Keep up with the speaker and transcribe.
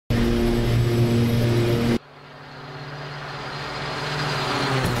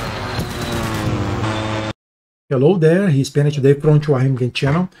Hello there, he's Penny today from Pronto OV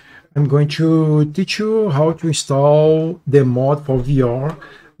channel. I'm going to teach you how to install the mod for VR.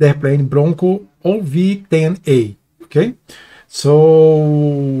 They're playing Bronco OV 10A. Okay,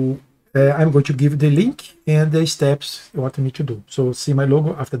 so I'm going to give the link and the steps what you need to do. So see my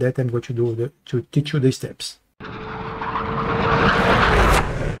logo. After that, I'm going to teach you the steps.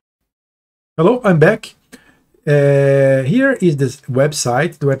 Hello, I'm back. Here is this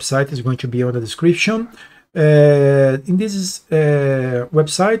website. The website is going to be on the description. In this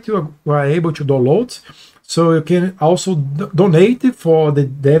website, you are able to download, so you can also donate for the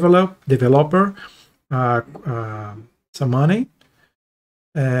developer some money.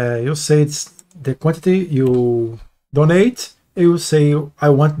 You say it's the quantity you donate. You say I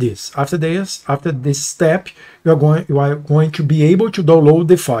want this. After this step, you are going to be able to download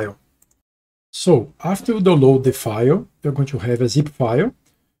the file. So after you download the file, you're going to have a zip file.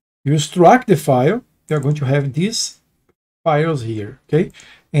 You extract the file. You're going to have these files here, okay?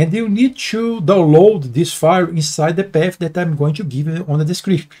 And you need to download this file inside the path that I'm going to give you on the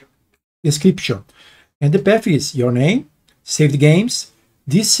description. And the path is your name, Saved Games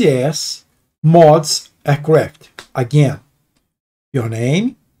DCS Mods aircraft. Again, your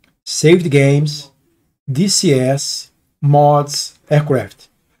name, Saved Games DCS Mods aircraft.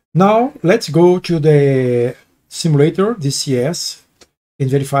 Now let's go to the simulator DCS and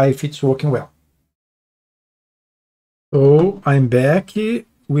verify if it's working well. So I'm back.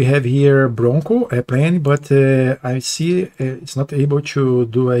 We have here Bronco airplane, but I see it's not able to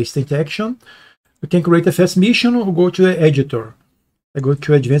do a state action. We can create a fast mission or go to the editor. I go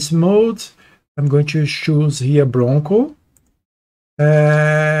to advanced mode. I'm going to choose here Bronco. One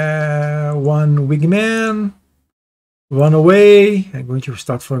wingman. Run away. I'm going to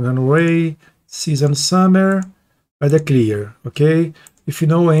start from run away. Season summer. Weather clear. Okay. If you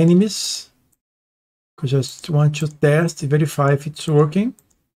know enemies, I just want to test, verify if it's working.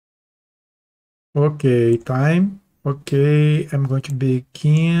 Okay, time. Okay, I'm going to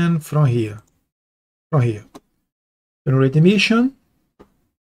begin from here. Generate the mission.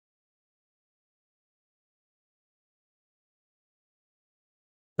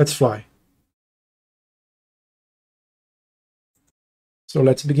 Let's fly. So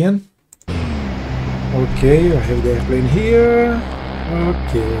let's begin. Okay, I have the airplane here.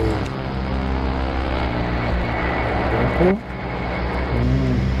 Okay.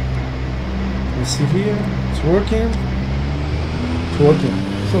 You see here, it's working.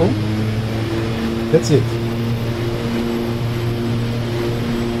 So that's it.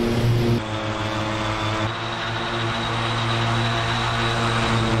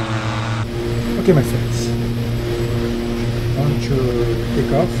 Okay, my friends, I want to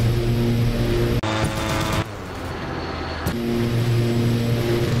take off.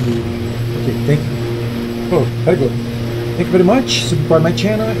 Okay, thank you. Oh, very good. Thank you very much. Subscribe my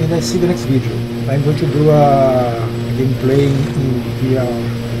channel and I see the next video. I'm going to do a gameplay in VR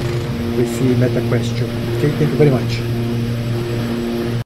with the meta question. Okay, thank you very much.